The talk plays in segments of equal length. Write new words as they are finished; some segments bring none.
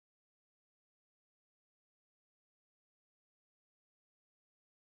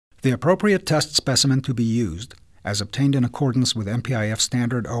The appropriate test specimen to be used, as obtained in accordance with MPIF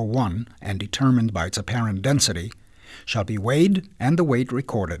Standard 01 and determined by its apparent density, shall be weighed and the weight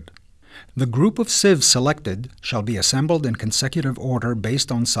recorded. The group of sieves selected shall be assembled in consecutive order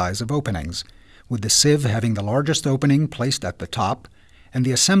based on size of openings, with the sieve having the largest opening placed at the top and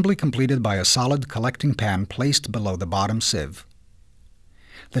the assembly completed by a solid collecting pan placed below the bottom sieve.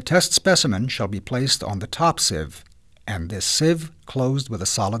 The test specimen shall be placed on the top sieve, and this sieve closed with a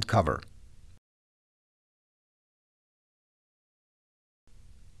solid cover.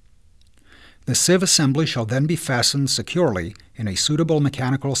 The sieve assembly shall then be fastened securely in a suitable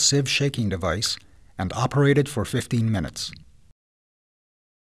mechanical sieve shaking device and operated for 15 minutes.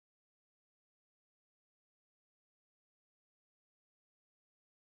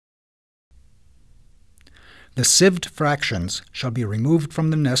 The sieved fractions shall be removed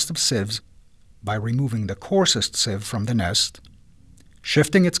from the nest of sieves by removing the coarsest sieve from the nest,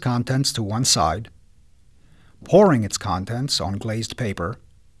 shifting its contents to one side, pouring its contents on glazed paper,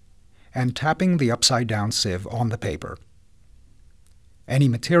 and tapping the upside-down sieve on the paper. Any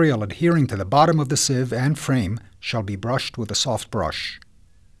material adhering to the bottom of the sieve and frame shall be brushed with a soft brush.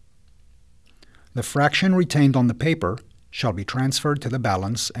 The fraction retained on the paper shall be transferred to the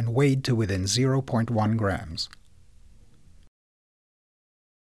balance and weighed to within 0.1 grams.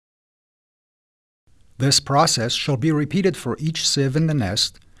 This process shall be repeated for each sieve in the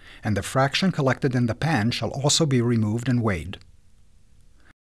nest, and the fraction collected in the pan shall also be removed and weighed.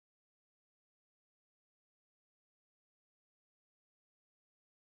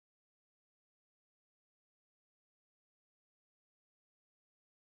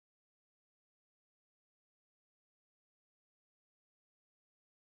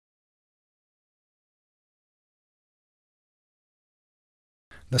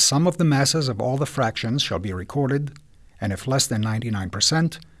 The sum of the masses of all the fractions shall be recorded, and if less than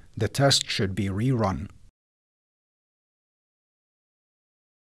 99%, the test should be rerun.